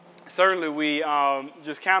certainly we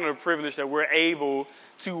just count it a privilege that we're able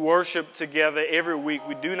to worship together every week.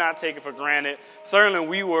 We do not take it for granted. Certainly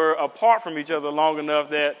we were apart from each other long enough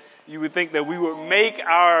that you would think that we would make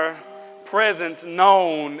our presence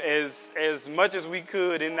known as much as we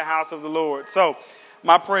could in the house of the Lord. So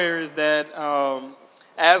my prayer is that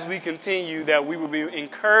as we continue, that we will be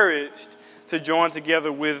encouraged to join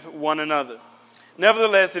together with one another.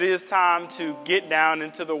 Nevertheless, it is time to get down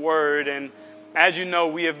into the Word, and as you know,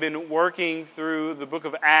 we have been working through the book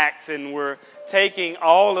of Acts, and we're taking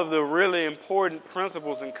all of the really important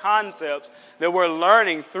principles and concepts that we're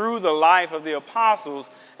learning through the life of the apostles,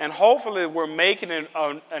 and hopefully we're making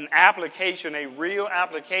an application, a real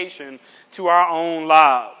application to our own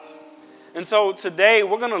lives. And so today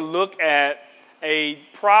we're going to look at a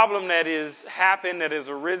problem that has happened, that has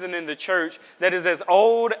arisen in the church, that is as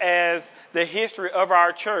old as the history of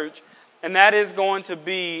our church, and that is going to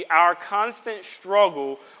be our constant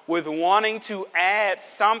struggle with wanting to add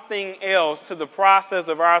something else to the process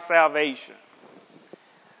of our salvation.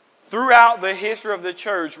 Throughout the history of the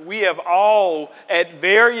church, we have all, at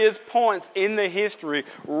various points in the history,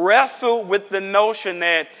 wrestled with the notion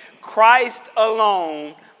that Christ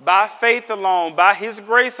alone, by faith alone, by His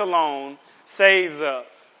grace alone, saves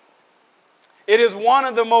us. It is one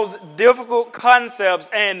of the most difficult concepts,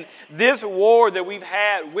 and this war that we've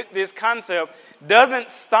had with this concept doesn't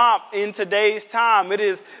stop in today's time. It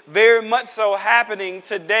is very much so happening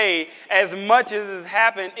today as much as has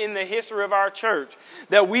happened in the history of our church,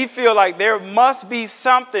 that we feel like there must be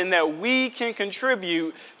something that we can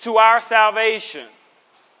contribute to our salvation.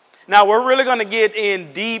 Now, we're really going to get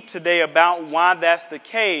in deep today about why that's the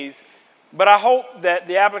case. But I hope that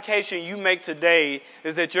the application you make today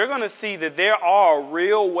is that you're going to see that there are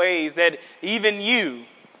real ways that even you,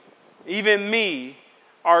 even me,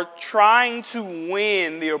 are trying to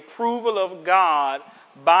win the approval of God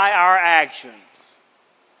by our actions.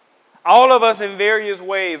 All of us in various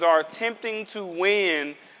ways are attempting to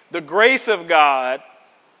win the grace of God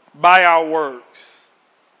by our works.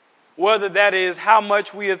 Whether that is how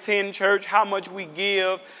much we attend church, how much we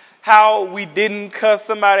give, how we didn't cuss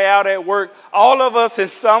somebody out at work. All of us in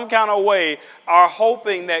some kind of way are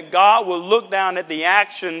hoping that God will look down at the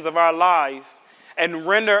actions of our life and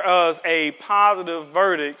render us a positive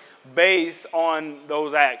verdict based on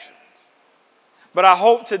those actions. But I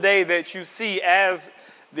hope today that you see, as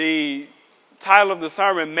the title of the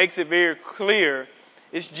sermon makes it very clear,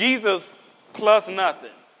 it's Jesus plus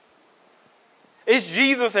nothing. It's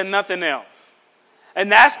Jesus and nothing else.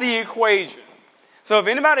 And that's the equation. So if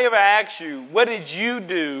anybody ever asks you, what did you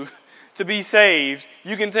do to be saved?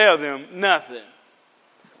 You can tell them, nothing.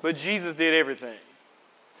 But Jesus did everything.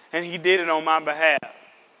 And He did it on my behalf.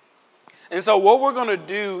 And so what we're going to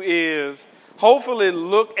do is hopefully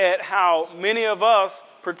look at how many of us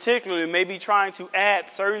particularly may be trying to add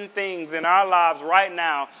certain things in our lives right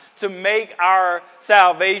now to make our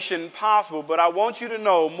salvation possible. But I want you to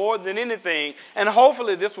know more than anything, and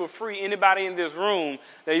hopefully this will free anybody in this room,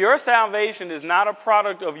 that your salvation is not a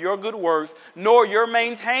product of your good works, nor your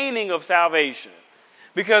maintaining of salvation.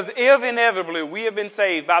 Because if inevitably we have been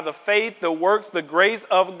saved by the faith, the works, the grace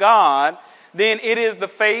of God, then it is the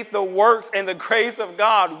faith, the works, and the grace of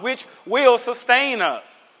God which will sustain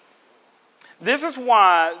us. This is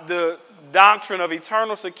why the doctrine of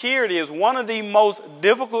eternal security is one of the most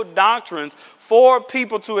difficult doctrines for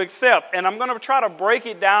people to accept. And I'm going to try to break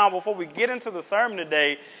it down before we get into the sermon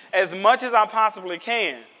today as much as I possibly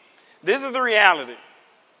can. This is the reality.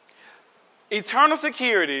 Eternal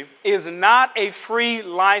security is not a free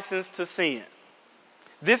license to sin.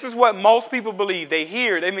 This is what most people believe. They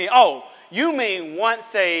hear it, they mean, oh, you mean once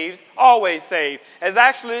saved, always saved. It's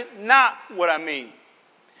actually not what I mean.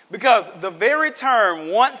 Because the very term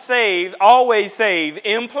once saved, always saved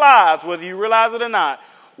implies, whether you realize it or not,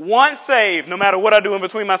 once saved, no matter what I do in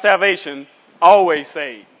between my salvation, always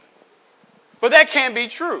saved. But that can't be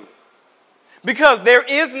true. Because there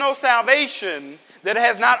is no salvation that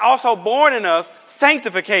has not also born in us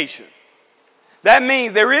sanctification. That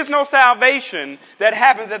means there is no salvation that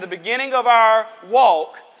happens at the beginning of our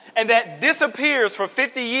walk and that disappears for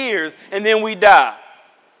 50 years and then we die.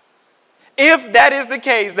 If that is the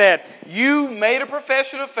case, that you made a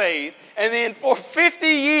profession of faith and then for 50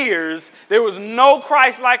 years there was no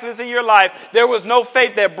Christ-likeness in your life, there was no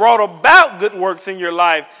faith that brought about good works in your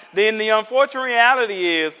life, then the unfortunate reality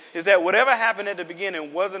is that whatever happened at the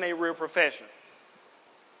beginning wasn't a real profession.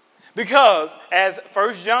 Because, as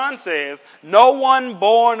 1 John says, no one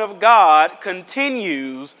born of God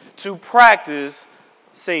continues to practice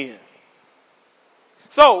sin.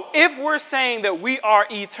 So if we're saying that we are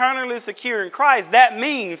eternally secure in Christ, that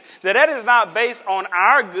means that is not based on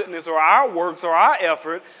our goodness or our works or our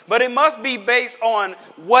effort, but it must be based on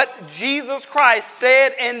what Jesus Christ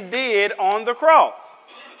said and did on the cross.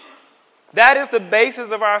 That is the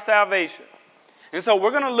basis of our salvation. And so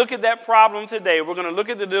we're going to look at that problem today. We're going to look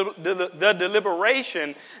at the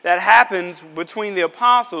deliberation that happens between the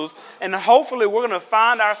apostles, and hopefully we're going to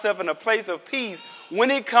find ourselves in a place of peace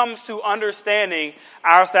when it comes to understanding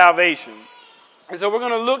our salvation. And so we're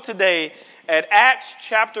going to look today at Acts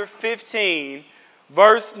chapter 15,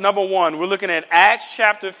 verse number 1. We're looking at Acts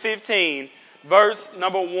chapter 15, verse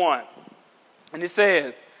number 1. And it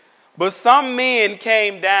says, "But some men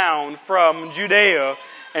came down from Judea,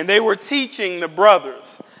 and they were teaching the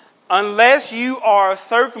brothers, 'Unless you are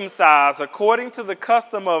circumcised according to the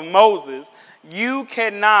custom of Moses, you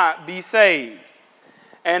cannot be saved.'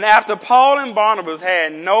 And after Paul and Barnabas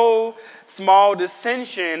had no small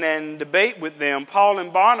dissension and debate with them, Paul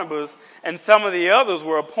and Barnabas and some of the others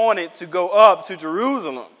were appointed to go up to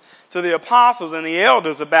Jerusalem to the apostles and the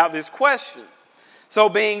elders about this question. So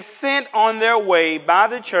being sent on their way by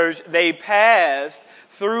the church, they passed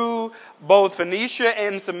through both Phoenicia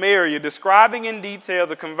and Samaria, describing in detail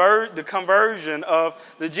the conversion of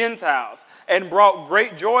the Gentiles, and brought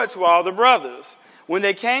great joy to all the brothers. When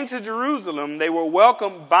they came to Jerusalem, they were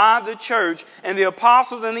welcomed by the church and the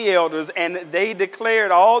apostles and the elders, and they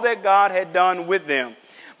declared all that God had done with them.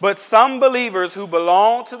 But some believers who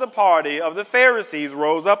belonged to the party of the Pharisees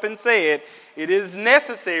rose up and said, 'It is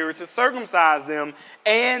necessary to circumcise them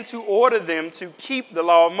and to order them to keep the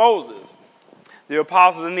law of Moses.' The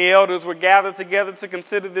apostles and the elders were gathered together to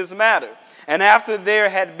consider this matter. And after there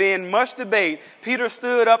had been much debate, Peter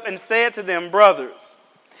stood up and said to them, 'Brothers,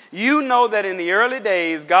 you know that in the early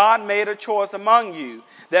days God made a choice among you,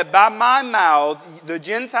 that by my mouth the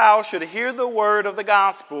Gentiles should hear the word of the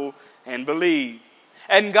gospel and believe.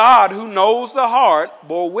 And God, who knows the heart,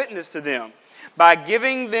 bore witness to them, by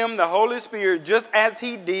giving them the Holy Spirit just as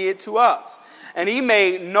he did to us. And he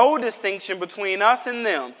made no distinction between us and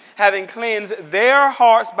them, having cleansed their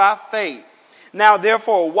hearts by faith. Now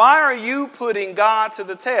therefore, why are you putting God to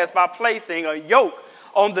the test by placing a yoke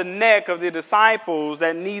on the neck of the disciples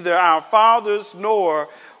that neither our fathers nor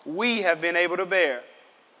we have been able to bear?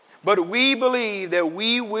 But we believe that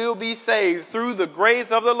we will be saved through the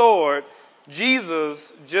grace of the Lord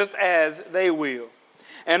Jesus, just as they will.'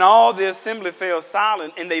 And all the assembly fell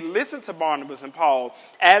silent, and they listened to Barnabas and Paul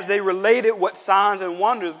as they related what signs and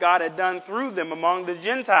wonders God had done through them among the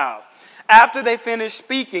Gentiles. After they finished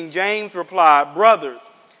speaking, James replied,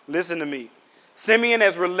 'Brothers, listen to me. Simeon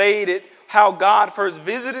has related how God first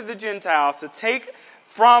visited the Gentiles to take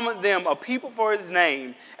from them a people for his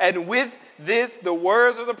name. And with this, the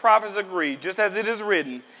words of the prophets agree, just as it is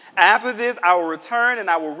written, after this, I will return and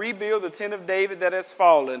I will rebuild the tent of David that has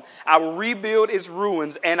fallen. I will rebuild its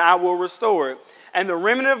ruins and I will restore it. And the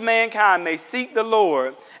remnant of mankind may seek the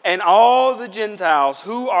Lord, and all the Gentiles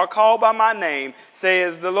who are called by my name,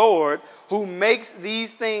 says the Lord, who makes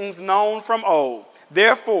these things known from old.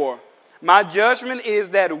 Therefore, my judgment is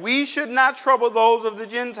that we should not trouble those of the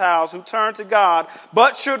Gentiles who turn to God,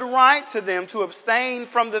 but should write to them to abstain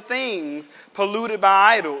from the things polluted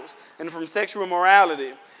by idols, and from sexual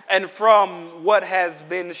immorality, and from what has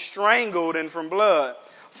been strangled, and from blood.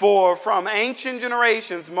 For from ancient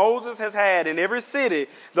generations Moses has had in every city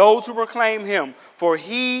those who proclaim him, for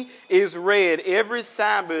he is read every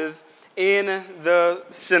Sabbath in the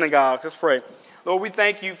synagogues.'" Let's pray. Lord, we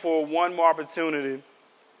thank you for one more opportunity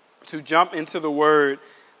to jump into the word.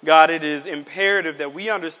 God, it is imperative that we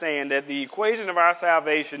understand that the equation of our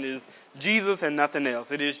salvation is Jesus and nothing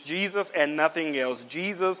else. It is Jesus and nothing else.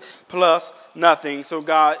 Jesus plus nothing. So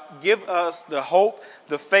God, give us the hope,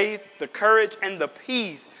 the faith, the courage, and the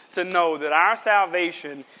peace to know that our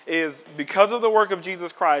salvation is because of the work of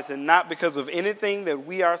Jesus Christ and not because of anything that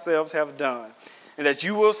we ourselves have done. And that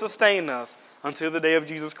you will sustain us until the day of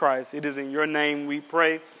Jesus Christ. It is in your name we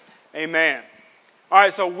pray. Amen. All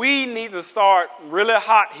right, so we need to start really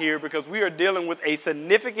hot here because we are dealing with a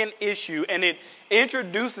significant issue, and it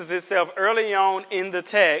introduces itself early on in the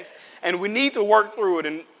text, and we need to work through it.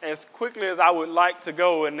 And as quickly as I would like to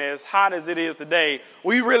go, and as hot as it is today,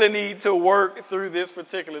 we really need to work through this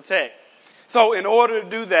particular text. So in order to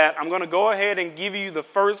do that, I'm going to go ahead and give you the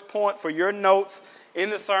first point for your notes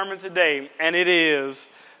in the sermon today, and it is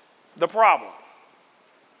the problem.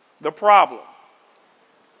 The problem.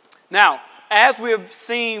 Now, as we have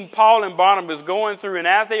seen Paul and Barnabas going through, and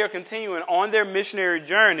as they are continuing on their missionary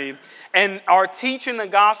journey and are teaching the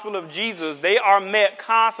gospel of Jesus, they are met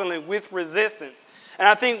constantly with resistance. And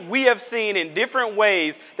I think we have seen in different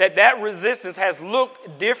ways that resistance has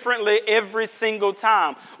looked differently every single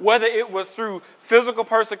time. Whether it was through physical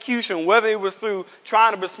persecution, whether it was through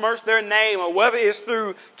trying to besmirch their name, or whether it's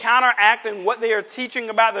through counteracting what they are teaching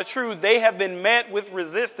about the truth, they have been met with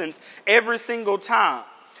resistance every single time.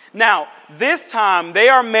 Now, this time they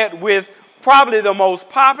are met with probably the most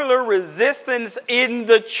popular resistance in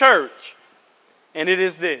the church. And it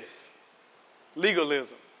is this: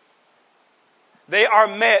 legalism. They are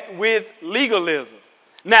met with legalism.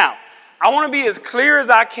 Now, I want to be as clear as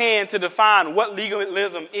I can to define what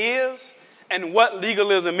legalism is and what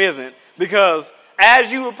legalism isn't, because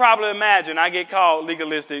as you would probably imagine, I get called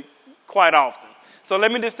legalistic quite often. So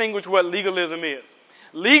let me distinguish what legalism is.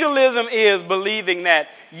 Legalism is believing that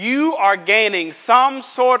you are gaining some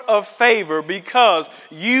sort of favor because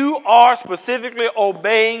you are specifically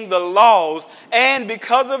obeying the laws, and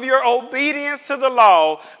because of your obedience to the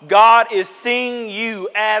law, God is seeing you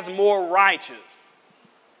as more righteous.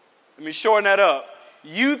 Let me shorten that up.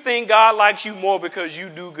 You think God likes you more because you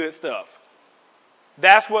do good stuff.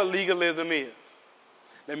 That's what legalism is.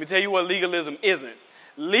 Let me tell you what legalism isn't.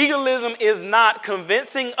 Legalism is not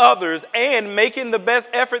convincing others and making the best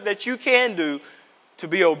effort that you can do to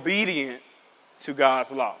be obedient to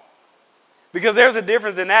God's law. Because there's a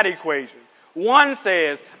difference in that equation. One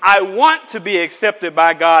says, I want to be accepted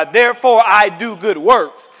by God, therefore I do good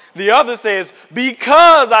works. The other says,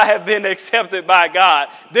 because I have been accepted by God,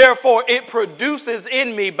 therefore it produces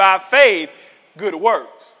in me by faith good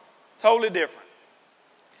works. Totally different.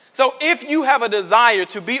 So if you have a desire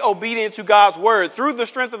to be obedient to God's word through the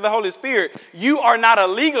strength of the Holy Spirit, you are not a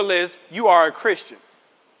legalist, you are a Christian.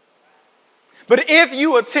 But if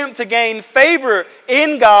you attempt to gain favor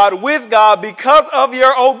in God, with God, because of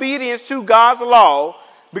your obedience to God's law,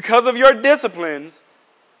 because of your disciplines,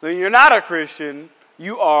 then you're not a Christian,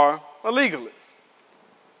 you are a legalist.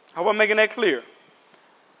 I hope I'm making that clear.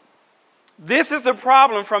 This is the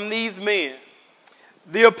problem from these men.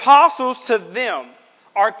 The apostles to them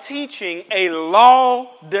are teaching a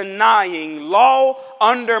law-denying,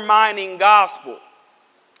 law-undermining gospel.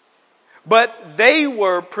 But they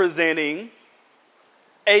were presenting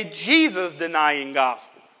a Jesus-denying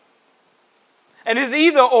gospel. And it's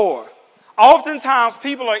either or. Oftentimes,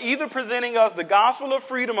 people are either presenting us the gospel of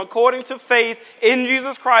freedom according to faith in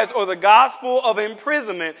Jesus Christ, or the gospel of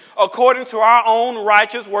imprisonment according to our own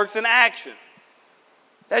righteous works and actions.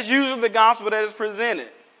 That's usually the gospel that is presented.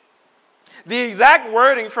 The exact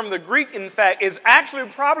wording from the Greek, in fact, is actually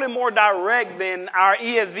probably more direct than our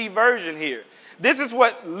ESV version here. This is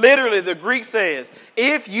what literally the Greek says.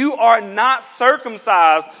 If you are not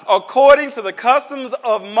circumcised according to the customs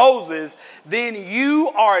of Moses, then you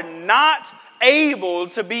are not able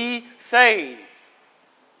to be saved.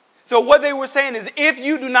 So what they were saying is, if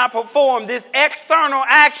you do not perform this external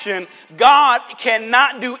action, God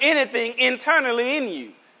cannot do anything internally in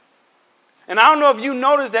you. And I don't know if you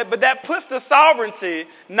noticed that, but that puts the sovereignty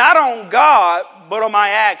not on God, but on my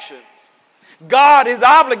actions. God is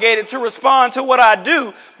obligated to respond to what I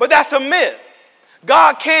do, but that's a myth.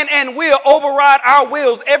 God can and will override our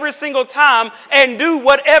wills every single time and do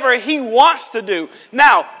whatever he wants to do.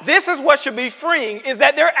 Now, this is what should be freeing, is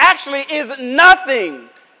that there actually is nothing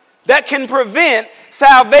that can prevent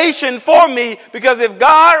salvation for me, because if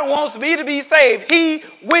God wants me to be saved, he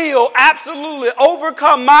will absolutely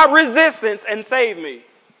overcome my resistance and save me.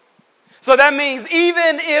 So that means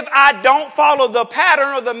even if I don't follow the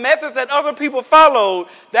pattern or the methods that other people followed,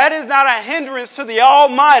 that is not a hindrance to the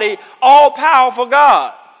almighty, all-powerful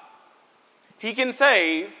God. He can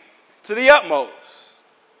save to the utmost.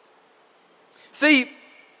 See,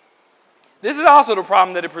 this is also the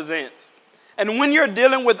problem that it presents. And when you're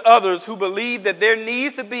dealing with others who believe that there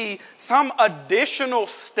needs to be some additional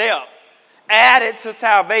step added to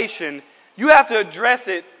salvation, you have to address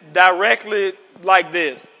it directly like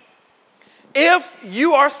this. If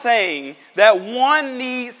you are saying that one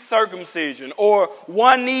needs circumcision, or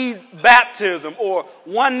one needs baptism, or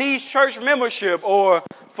one needs church membership, or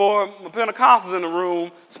for Pentecostals in the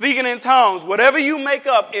room, speaking in tongues, whatever you make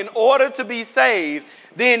up in order to be saved,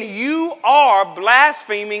 then you are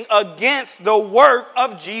blaspheming against the work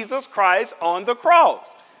of Jesus Christ on the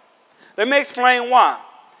cross. Let me explain why.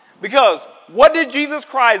 Because what did Jesus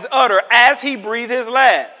Christ utter as he breathed his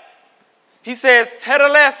last? He says,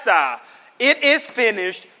 Tetelestai, it is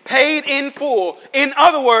finished, paid in full. In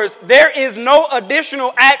other words, there is no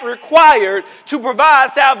additional act required to provide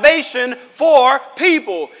salvation for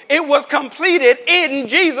people. It was completed in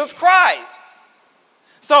Jesus Christ.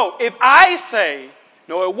 So if I say,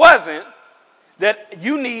 no, it wasn't, that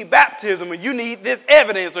you need baptism or you need this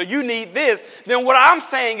evidence or you need this, then what I'm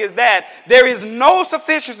saying is that there is no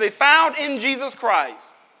sufficiency found in Jesus Christ.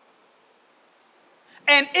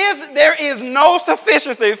 And if there is no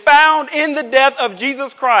sufficiency found in the death of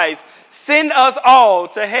Jesus Christ, send us all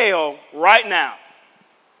to hell right now.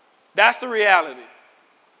 That's the reality.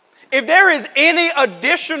 If there is any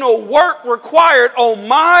additional work required on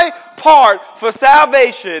my part for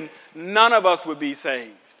salvation, none of us would be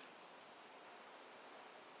saved.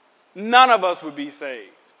 None of us would be saved.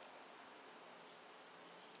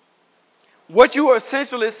 What you are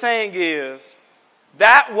essentially saying is,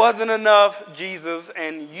 that wasn't enough, Jesus,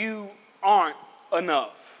 and you aren't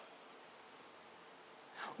enough.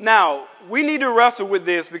 Now, we need to wrestle with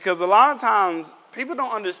this because a lot of times people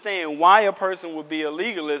don't understand why a person would be a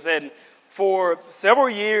legalist. And for several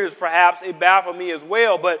years, perhaps, it baffled me as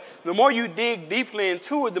well. But the more you dig deeply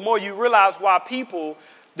into it, the more you realize why people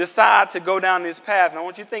decide to go down this path. And I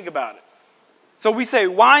want you to think about it. So we say,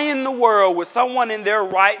 why in the world would someone in their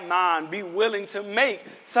right mind be willing to make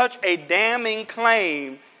such a damning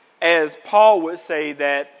claim as Paul would say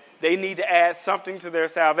that they need to add something to their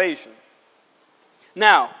salvation?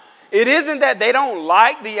 Now, it isn't that they don't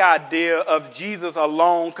like the idea of Jesus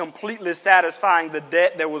alone completely satisfying the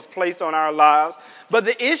debt that was placed on our lives. But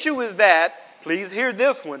the issue is that, please hear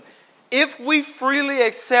this one, if we freely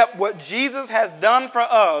accept what Jesus has done for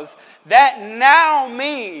us, that now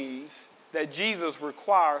means that Jesus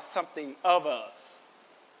requires something of us.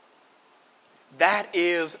 That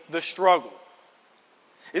is the struggle.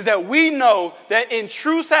 Is that we know that in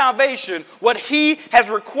true salvation, what he has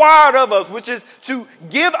required of us, which is to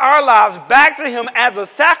give our lives back to him as a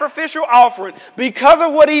sacrificial offering because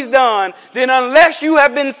of what he's done, then unless you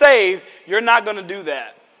have been saved, you're not going to do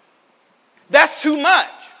that. That's too much.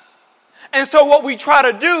 And so what we try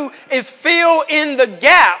to do is fill in the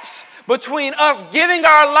gaps between us giving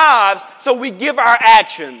our lives, so we give our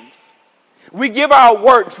actions. We give our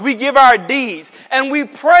works, we give our deeds, and we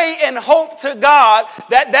pray and hope to God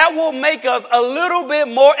that that will make us a little bit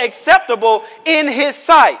more acceptable in his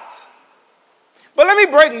sight. But let me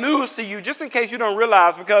break news to you, just in case you don't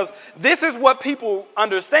realize, because this is what people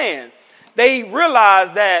understand. They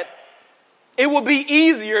realize that it will be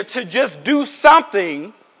easier to just do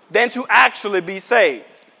something than to actually be saved.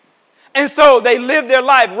 And so they live their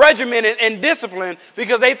life regimented and disciplined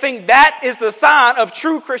because they think that is the sign of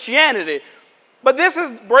true Christianity. But this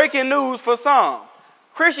is breaking news for some.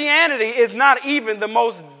 Christianity is not even the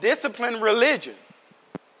most disciplined religion.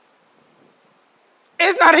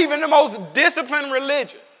 It's not even the most disciplined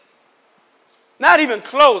religion. Not even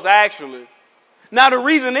close, actually. Now, the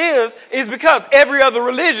reason is because every other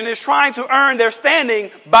religion is trying to earn their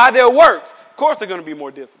standing by their works. Of course, they're going to be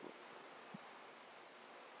more disciplined.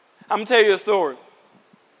 I'm going to tell you a story.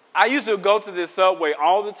 I used to go to this Subway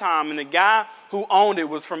all the time, and the guy who owned it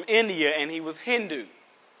was from India, and he was Hindu.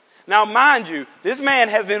 Now, mind you, this man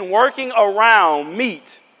has been working around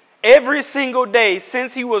meat every single day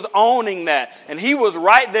since he was owning that, and he was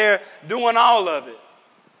right there doing all of it.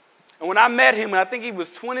 And when I met him, I think he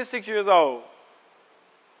was 26 years old.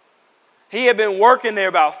 He had been working there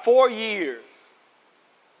about 4 years.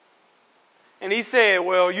 And he said,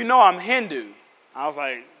 well, you know I'm Hindu. I was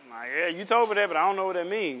like, yeah, you told me that, but I don't know what that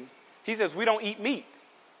means. He says, we don't eat meat.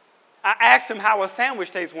 I asked him how a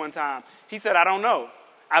sandwich tastes one time. He said, I don't know.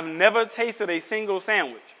 I've never tasted a single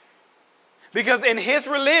sandwich. Because in his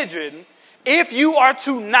religion, if you are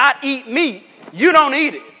to not eat meat, you don't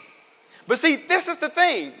eat it. But see, this is the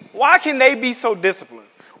thing. Why can they be so disciplined?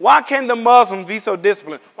 Why can the Muslims be so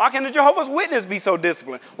disciplined? Why can the Jehovah's Witnesses be so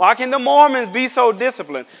disciplined? Why can the Mormons be so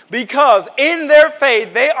disciplined? Because in their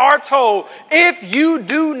faith, they are told, if you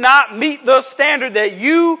do not meet the standard that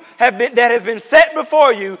has been set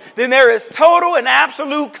before you, then there is total and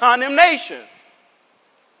absolute condemnation.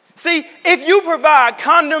 See, if you provide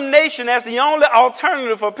condemnation as the only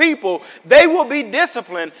alternative for people, they will be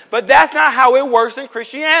disciplined, but that's not how it works in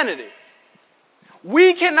Christianity.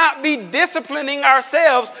 We cannot be disciplining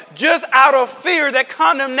ourselves just out of fear that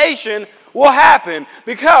condemnation will happen,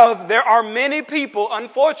 because there are many people,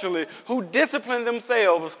 unfortunately, who discipline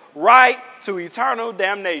themselves right to eternal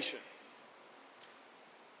damnation.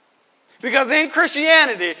 Because in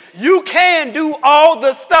Christianity, you can do all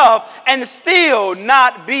the stuff and still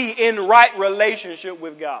not be in right relationship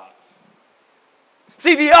with God.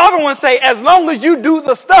 See, the other ones say, as long as you do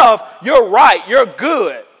the stuff, you're right, you're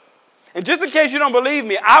good. And just in case you don't believe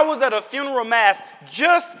me, I was at a funeral mass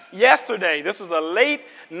just yesterday. This was a late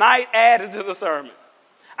night added to the sermon.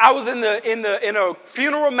 I was in a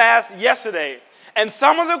funeral mass yesterday, And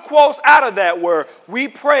some of the quotes out of that were, we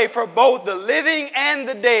pray for both the living and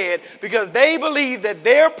the dead, because they believe that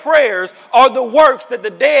their prayers are the works that the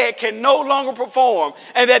dead can no longer perform,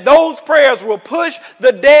 and that those prayers will push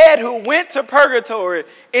the dead who went to purgatory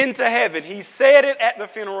into heaven. He said it at the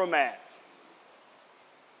funeral mass.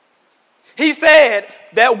 He said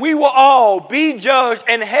that we will all be judged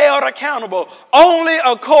and held accountable only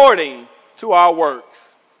according to our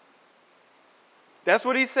works. That's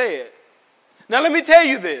what he said. Now let me tell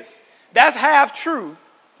you this. That's half true,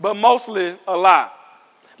 but mostly a lie.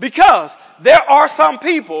 Because there are some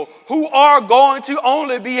people who are going to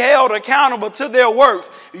only be held accountable to their works.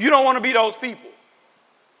 You don't want to be those people.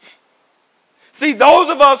 See, those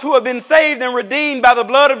of us who have been saved and redeemed by the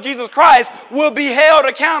blood of Jesus Christ will be held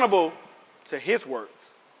accountable to his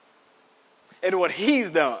works and what he's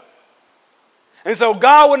done. And so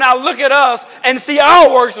God will not look at us and see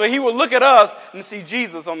our works, but he will look at us and see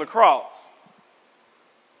Jesus on the cross.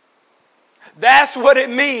 That's what it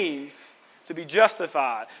means to be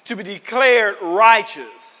justified, to be declared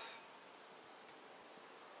righteous.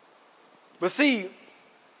 But see,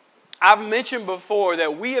 I've mentioned before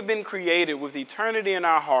that we have been created with eternity in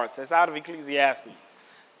our hearts. That's out of Ecclesiastes.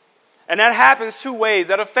 And that happens two ways.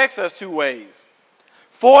 That affects us two ways.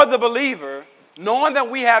 For the believer, knowing that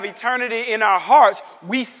we have eternity in our hearts,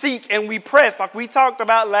 we seek and we press, like we talked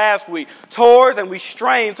about last week, towards and we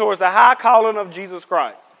strain towards the high calling of Jesus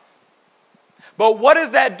Christ. But what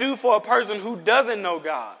does that do for a person who doesn't know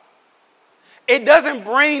God? It doesn't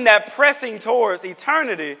bring that pressing towards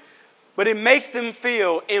eternity, but it makes them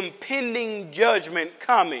feel impending judgment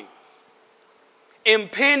coming.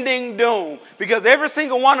 Impending doom. Because every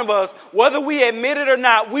single one of us, whether we admit it or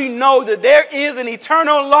not, we know that there is an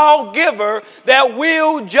eternal lawgiver that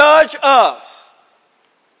will judge us.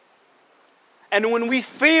 And when we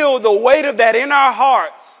feel the weight of that in our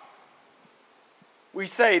hearts, we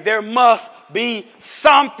say, there must be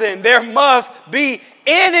something. There must be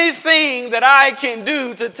anything that I can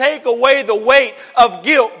do to take away the weight of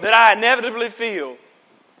guilt that I inevitably feel.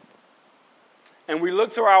 And we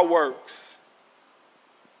look to our works.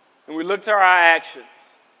 And we look to our actions.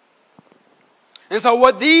 And so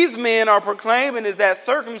what these men are proclaiming is that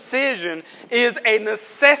circumcision is a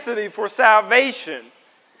necessity for salvation.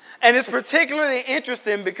 And it's particularly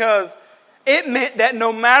interesting because it meant that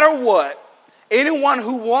no matter what, anyone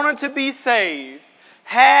who wanted to be saved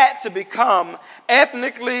had to become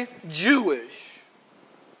ethnically Jewish.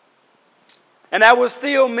 And that would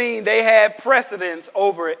still mean they had precedence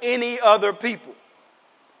over any other people.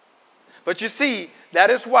 But you see, that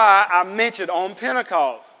is why I mentioned on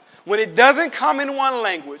Pentecost, when it doesn't come in one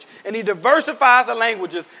language, and he diversifies the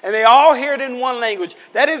languages, and they all hear it in one language,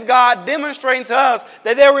 that is God demonstrating to us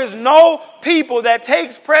that there is no people that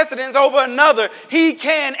takes precedence over another. He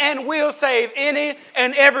can and will save any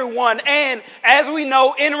and everyone. And as we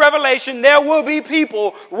know in Revelation, there will be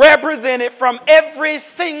people represented from every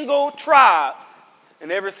single tribe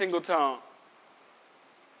and every single tongue.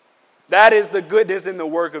 That is the goodness in the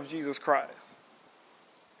work of Jesus Christ.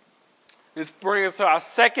 This brings us to our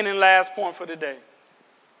second and last point for today.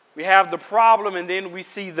 We have the problem and then we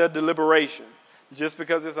see the deliberation. Just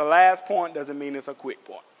because it's a last point doesn't mean it's a quick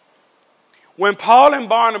point. When Paul and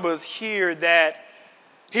Barnabas hear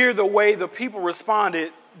the way the people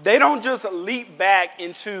responded, they don't just leap back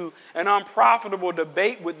into an unprofitable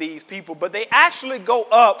debate with these people, but they actually go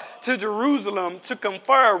up to Jerusalem to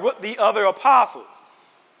confer with the other apostles.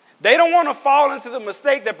 They don't want to fall into the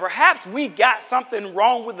mistake that perhaps we got something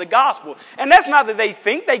wrong with the gospel. And that's not that they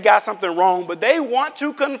think they got something wrong, but they want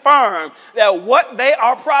to confirm that what they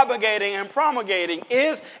are propagating and promulgating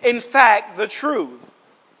is, in fact, the truth.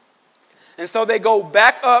 And so they go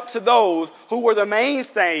back up to those who were the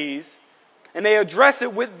mainstays, and they address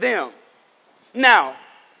it with them. Now,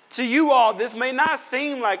 to you all, this may not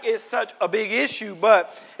seem like it's such a big issue,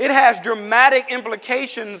 but it has dramatic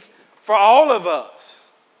implications for all of us.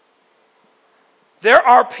 There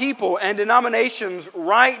are people and denominations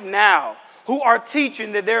right now who are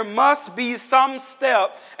teaching that there must be some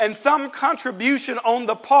step and some contribution on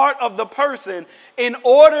the part of the person in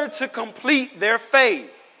order to complete their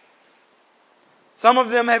faith. Some of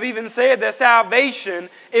them have even said that salvation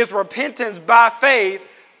is repentance by faith,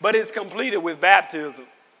 but it's completed with baptism.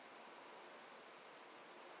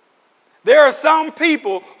 There are some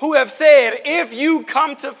people who have said if you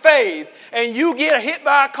come to faith and you get hit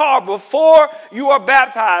by a car before you are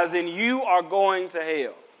baptized, then you are going to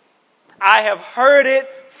hell. I have heard it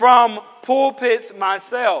from pulpits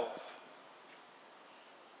myself.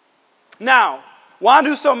 Now, why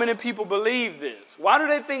do so many people believe this? Why do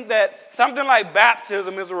they think that something like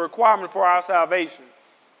baptism is a requirement for our salvation?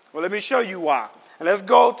 Well, let me show you why. And let's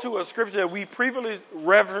go to a scripture that we previously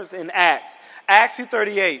referenced in Acts. Acts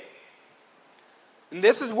 2:38. And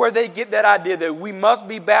this is where they get that idea that we must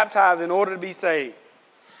be baptized in order to be saved.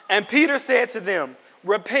 And Peter said to them,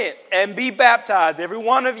 repent and be baptized, every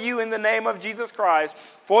one of you, in the name of Jesus Christ,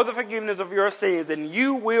 for the forgiveness of your sins, and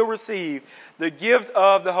you will receive the gift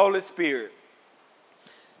of the Holy Spirit.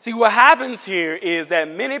 See, what happens here is that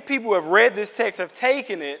many people who have read this text have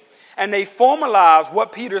taken it and they formalize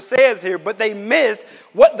what Peter says here, but they miss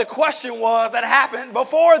what the question was that happened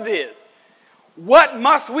before this. What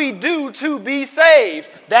must we do to be saved?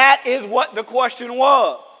 That is what the question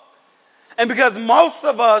was. And because most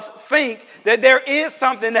of us think that there is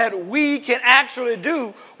something that we can actually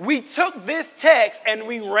do, we took this text and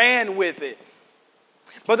we ran with it.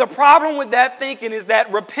 But the problem with that thinking is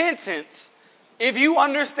that repentance, if you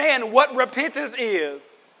understand what repentance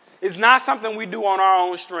is not something we do on our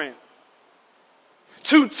own strength.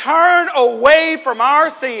 To turn away from our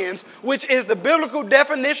sins, which is the biblical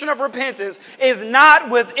definition of repentance, is not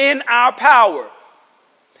within our power.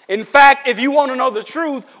 In fact, if you want to know the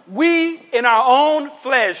truth, we in our own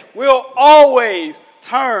flesh will always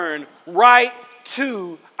turn right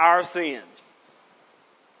to our sins.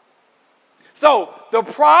 So the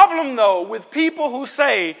problem, though, with people who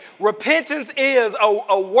say repentance is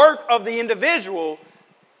a work of the individual,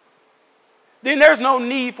 then there's no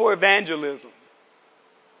need for evangelism.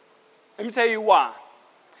 Let me tell you why.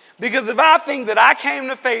 Because if I think that I came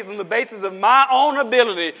to faith on the basis of my own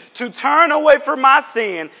ability to turn away from my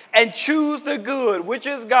sin and choose the good, which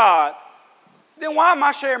is God, then why am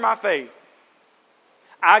I sharing my faith?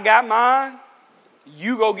 I got mine,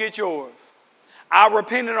 you go get yours. I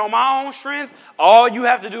repented on my own strength. All you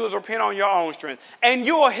have to do is repent on your own strength. And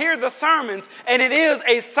you will hear the sermons, and it is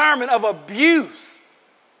a sermon of abuse.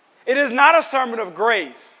 It is not a sermon of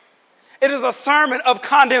grace. It is a sermon of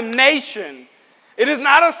condemnation. It is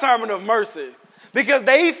not a sermon of mercy, because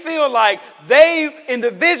they feel like they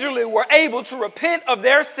individually were able to repent of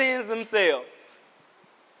their sins themselves.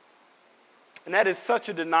 And that is such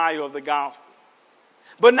a denial of the gospel.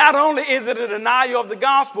 But not only is it a denial of the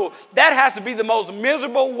gospel, that has to be the most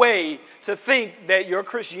miserable way to think that your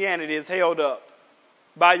Christianity is held up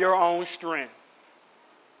by your own strength.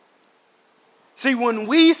 See, when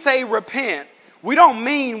we say repent, we don't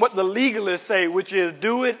mean what the legalists say, which is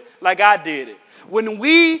do it like I did it. When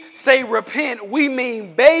we say repent, we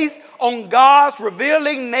mean based on God's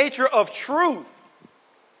revealing nature of truth.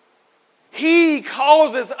 He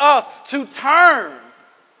causes us to turn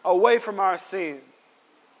away from our sins.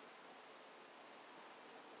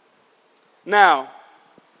 Now,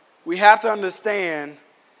 we have to understand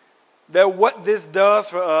that what this does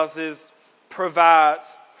for us is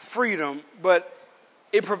provides freedom, but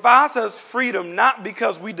it provides us freedom not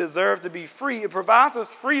because we deserve to be free. It provides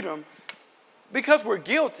us freedom because we're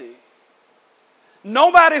guilty.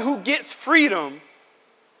 Nobody who gets freedom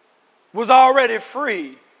was already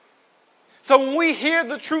free. So when we hear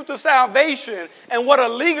the truth of salvation and what a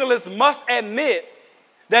legalist must admit,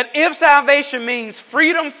 that if salvation means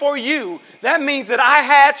freedom for you, that means that I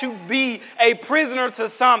had to be a prisoner to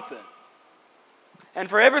something. And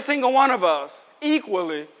for every single one of us,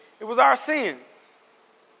 equally, it was our sins.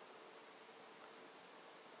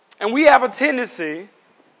 And we have a tendency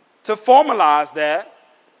to formalize that,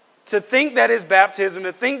 to think that it's baptism,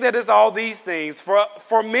 to think that it's all these things.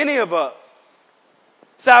 For many of us,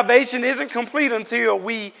 salvation isn't complete until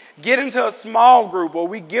we get into a small group, or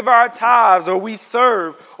we give our tithes, or we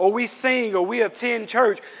serve, or we sing, or we attend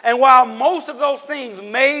church. And while most of those things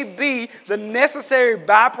may be the necessary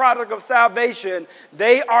byproduct of salvation,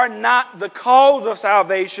 they are not the cause of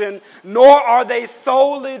salvation, nor are they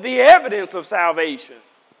solely the evidence of salvation.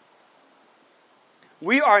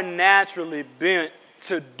 We are naturally bent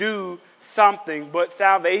to do something, but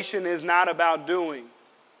salvation is not about doing.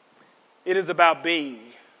 It is about being.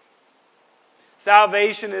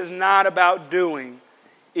 Salvation is not about doing.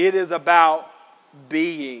 It is about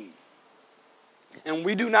being. And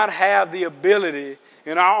we do not have the ability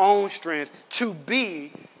in our own strength to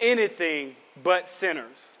be anything but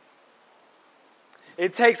sinners.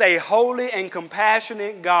 It takes a holy and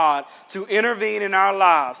compassionate God to intervene in our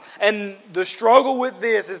lives. And the struggle with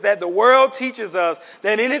this is that the world teaches us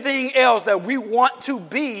that anything else that we want to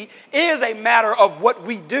be is a matter of what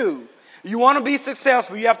we do. You want to be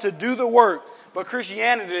successful, you have to do the work. But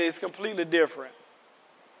Christianity is completely different.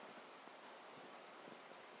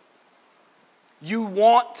 You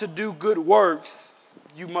want to do good works,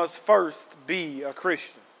 you must first be a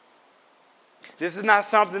Christian. This is not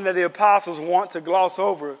something that the apostles want to gloss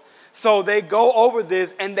over. So they go over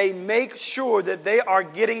this and they make sure that they are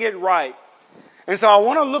getting it right. And so I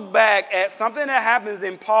want to look back at something that happens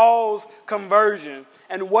in Paul's conversion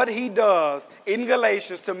and what he does in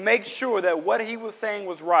Galatians to make sure that what he was saying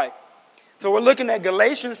was right. So we're looking at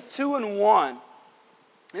Galatians 2:1.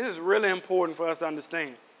 This is really important for us to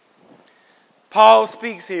understand. Paul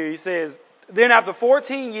speaks here. He says, "Then after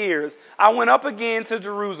 14 years, I went up again to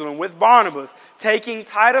Jerusalem with Barnabas, taking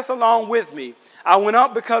Titus along with me. I went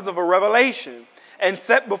up because of a revelation and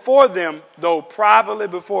set before them, though privately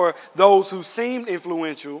before those who seemed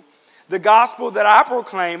influential, the gospel that I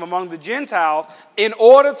proclaim among the Gentiles in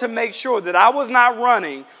order to make sure that I was not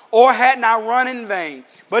running or had not run in vain.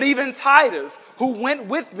 But even Titus, who went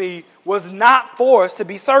with me, was not forced to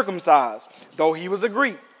be circumcised, though he was a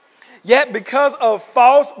Greek. Yet because of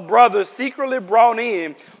false brothers secretly brought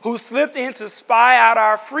in, who slipped in to spy out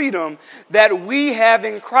our freedom that we have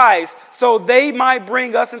in Christ, so they might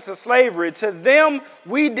bring us into slavery, to them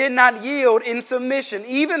we did not yield in submission,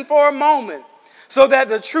 even for a moment, so that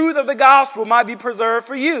the truth of the gospel might be preserved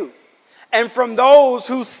for you. And from those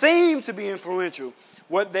who seem to be influential,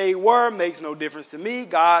 what they were makes no difference to me.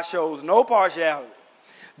 God shows no partiality.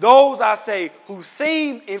 Those, I say, who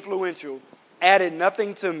seemed influential added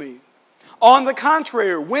nothing to me. On the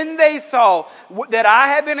contrary, when they saw that I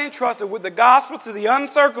had been entrusted with the gospel to the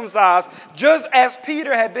uncircumcised, just as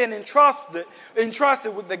Peter had been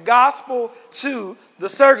entrusted with the gospel to the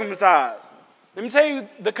circumcised." Let me tell you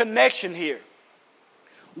the connection here.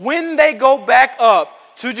 When they go back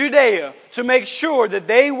up to Judea to make sure that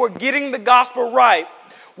they were getting the gospel right,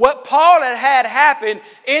 what Paul had happened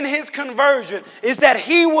in his conversion is that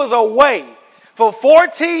he was away for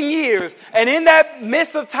 14 years, and in that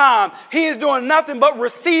midst of time, he is doing nothing but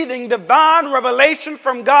receiving divine revelation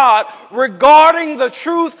from God regarding the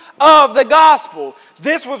truth of the gospel.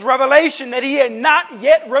 This was revelation that he had not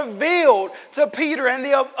yet revealed to Peter and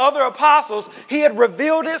the other apostles. He had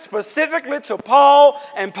revealed it specifically to Paul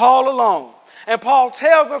and Paul alone. And Paul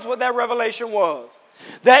tells us what that revelation was.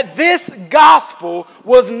 That this gospel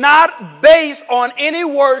was not based on any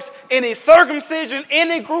works, any circumcision,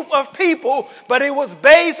 any group of people, but it was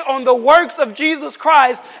based on the works of Jesus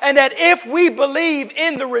Christ, and that if we believe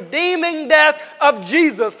in the redeeming death of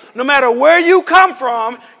Jesus, no matter where you come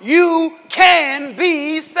from, you can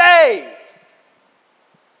be saved.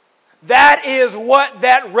 That is what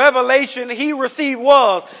that revelation he received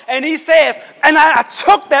was. And he says, and I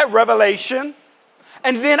took that revelation,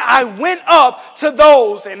 and then I went up to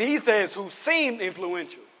those, and he says, who seemed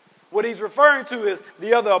influential. What he's referring to is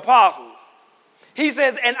the other apostles. He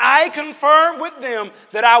says, and I confirmed with them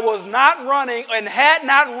that I was not running and had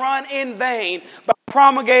not run in vain by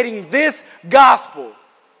promulgating this gospel.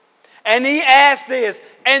 And he asked this,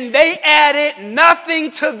 and they added nothing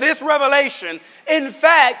to this revelation. In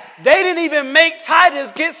fact, they didn't even make Titus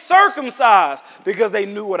get circumcised because they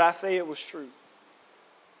knew what I say it was true.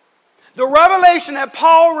 The revelation that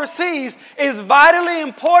Paul receives is vitally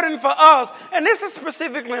important for us, and this is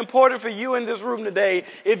specifically important for you in this room today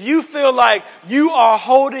if you feel like you are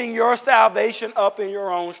holding your salvation up in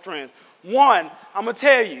your own strength. One, I'm going to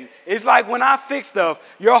tell you, it's like when I fix stuff,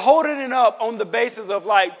 you're holding it up on the basis of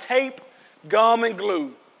like tape, gum, and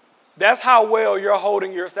glue. That's how well you're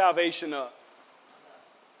holding your salvation up.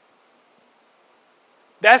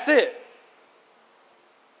 That's it.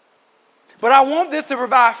 But I want this to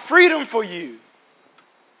provide freedom for you.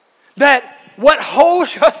 That what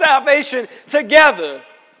holds your salvation together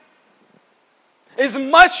is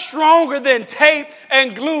much stronger than tape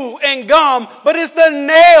and glue and gum, but it's the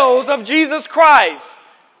nails of Jesus Christ.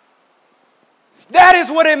 That is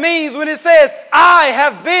what it means when it says, I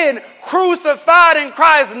have been crucified in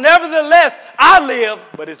Christ. Nevertheless, I live,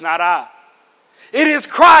 but it's not I. It is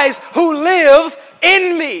Christ who lives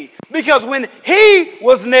in me. Because when he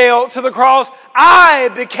was nailed to the cross, I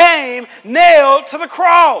became nailed to the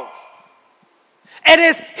cross. And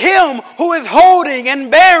it's him who is holding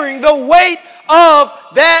and bearing the weight of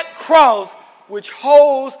that cross, which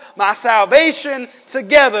holds my salvation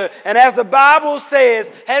together. And as the Bible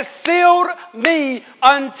says, has sealed me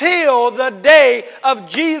until the day of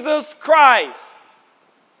Jesus Christ.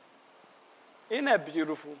 Isn't that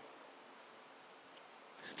beautiful?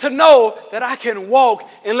 To know that I can walk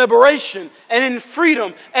in liberation and in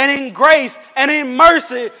freedom and in grace and in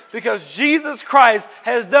mercy because Jesus Christ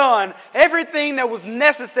has done everything that was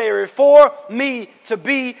necessary for me to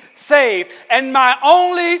be saved. And my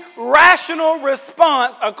only rational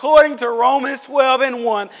response, according to Romans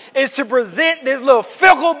 12:1, is to present this little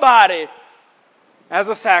fickle body as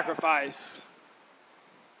a sacrifice,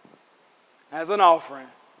 as an offering.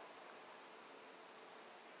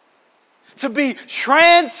 To be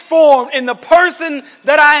transformed in the person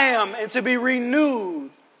that I am and to be renewed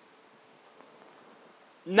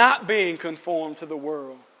not being conformed to the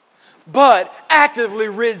world, but actively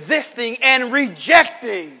resisting and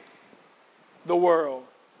rejecting the world.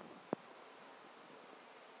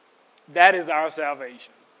 That is our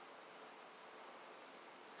salvation.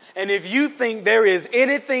 And if you think there is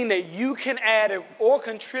anything that you can add or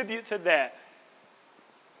contribute to that,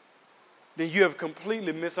 then you have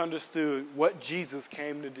completely misunderstood what Jesus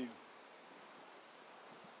came to do.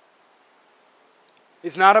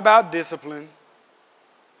 It's not about discipline.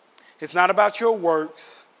 It's not about your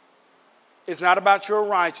works. It's not about your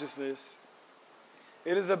righteousness.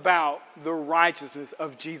 It is about the righteousness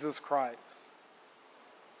of Jesus Christ.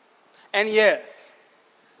 And yes,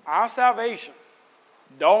 our salvation,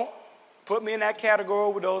 don't put me in that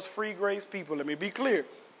category with those free grace people. Let me be clear.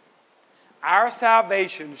 Our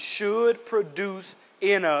salvation should produce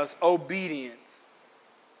in us obedience.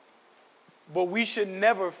 But we should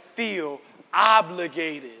never feel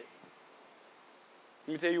obligated.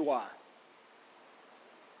 Let me tell you why.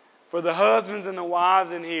 For the husbands and the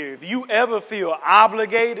wives in here, if you ever feel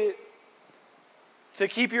obligated to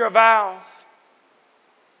keep your vows,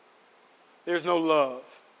 there's no love.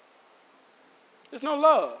 There's no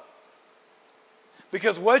love.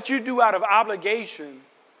 Because what you do out of obligation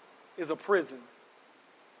is a prison.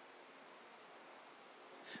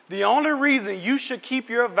 The only reason you should keep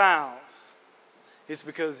your vows is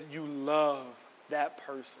because you love that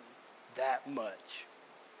person that much.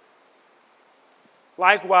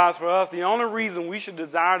 Likewise, for us, the only reason we should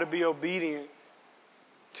desire to be obedient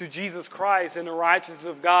to Jesus Christ and the righteousness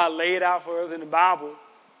of God laid out for us in the Bible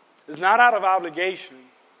is not out of obligation.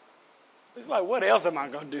 It's like, what else am I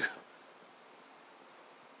going to do?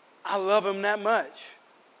 I love him that much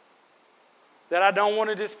that I don't want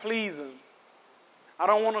to displease him. I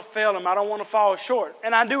don't want to fail him. I don't want to fall short.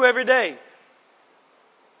 And I do every day.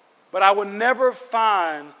 But I will never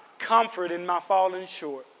find comfort in my falling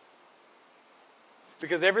short.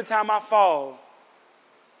 Because every time I fall,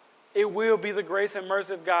 it will be the grace and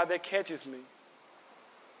mercy of God that catches me,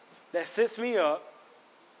 that sits me up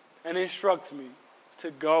and instructs me to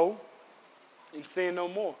go and sin no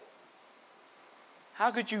more. How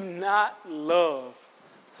could you not love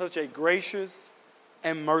such a gracious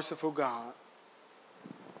and merciful God?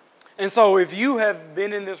 And so if you have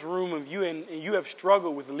been in this room and you have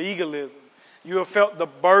struggled with legalism, you have felt the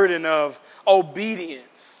burden of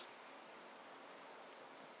obedience,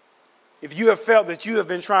 if you have felt that you have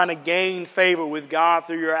been trying to gain favor with God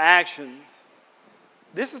through your actions,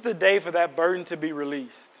 this is the day for that burden to be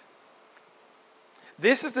released.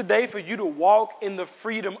 This is the day for you to walk in the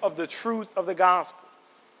freedom of the truth of the gospel.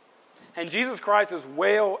 And Jesus Christ is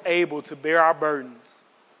well able to bear our burdens.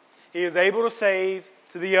 He is able to save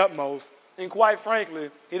to the utmost. And quite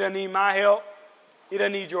frankly, he doesn't need my help. He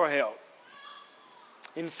doesn't need your help.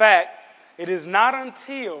 In fact, it is not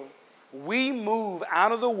until we move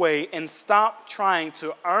out of the way and stop trying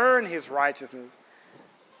to earn his righteousness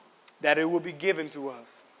that it will be given to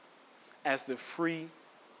us as the free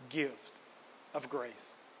gift of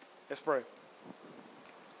grace. Let's pray.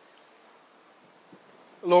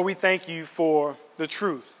 Lord, we thank you for the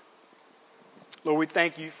truth. Lord, we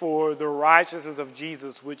thank you for the righteousness of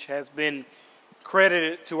Jesus, which has been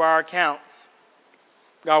credited to our accounts.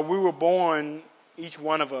 God, we were born, each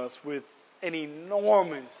one of us, with an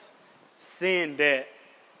enormous sin debt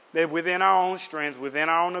that within our own strength, within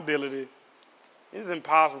our own ability, it is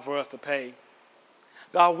impossible for us to pay.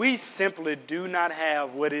 God, we simply do not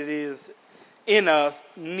have what it is in us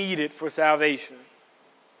needed for salvation.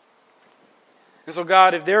 And so,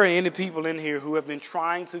 God, if there are any people in here who have been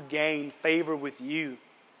trying to gain favor with you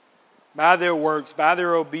by their works, by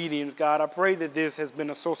their obedience, God, I pray that this has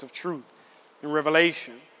been a source of truth and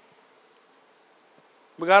revelation.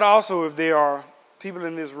 But God, also, if there are people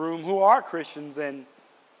in this room who are Christians and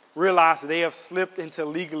realize that they have slipped into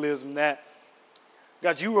legalism, that,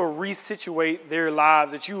 God, you will resituate their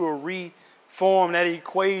lives, that you will reform that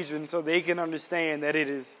equation so they can understand that it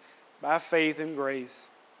is by faith and grace,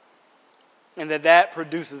 and that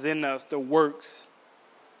produces in us the works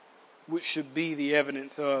which should be the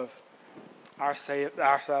evidence of our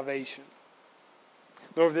salvation.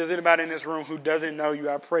 Lord, if there's anybody in this room who doesn't know you,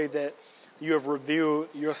 I pray that you have revealed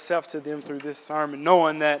yourself to them through this sermon,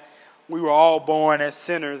 knowing that we were all born as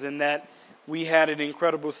sinners and that we had an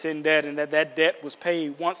incredible sin debt and that debt was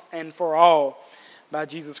paid once and for all by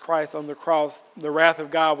Jesus Christ on the cross. The wrath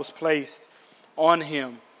of God was placed on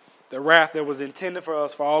him. The wrath that was intended for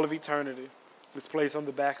us for all of eternity was placed on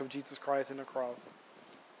the back of Jesus Christ on the cross.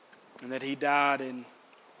 And that he died and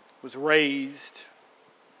was raised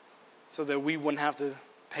so that we wouldn't have to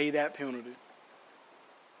pay that penalty.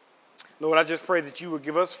 Lord, I just pray that you would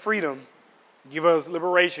give us freedom Give us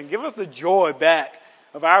liberation. Give us the joy back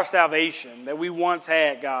of our salvation that we once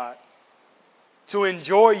had, God. To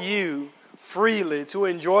enjoy you freely, to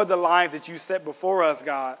enjoy the lives that you set before us,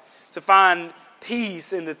 God. To find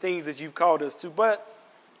peace in the things that you've called us to, but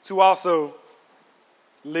to also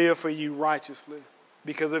live for you righteously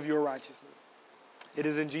because of your righteousness. It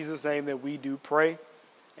is in Jesus' name that we do pray.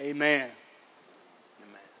 Amen.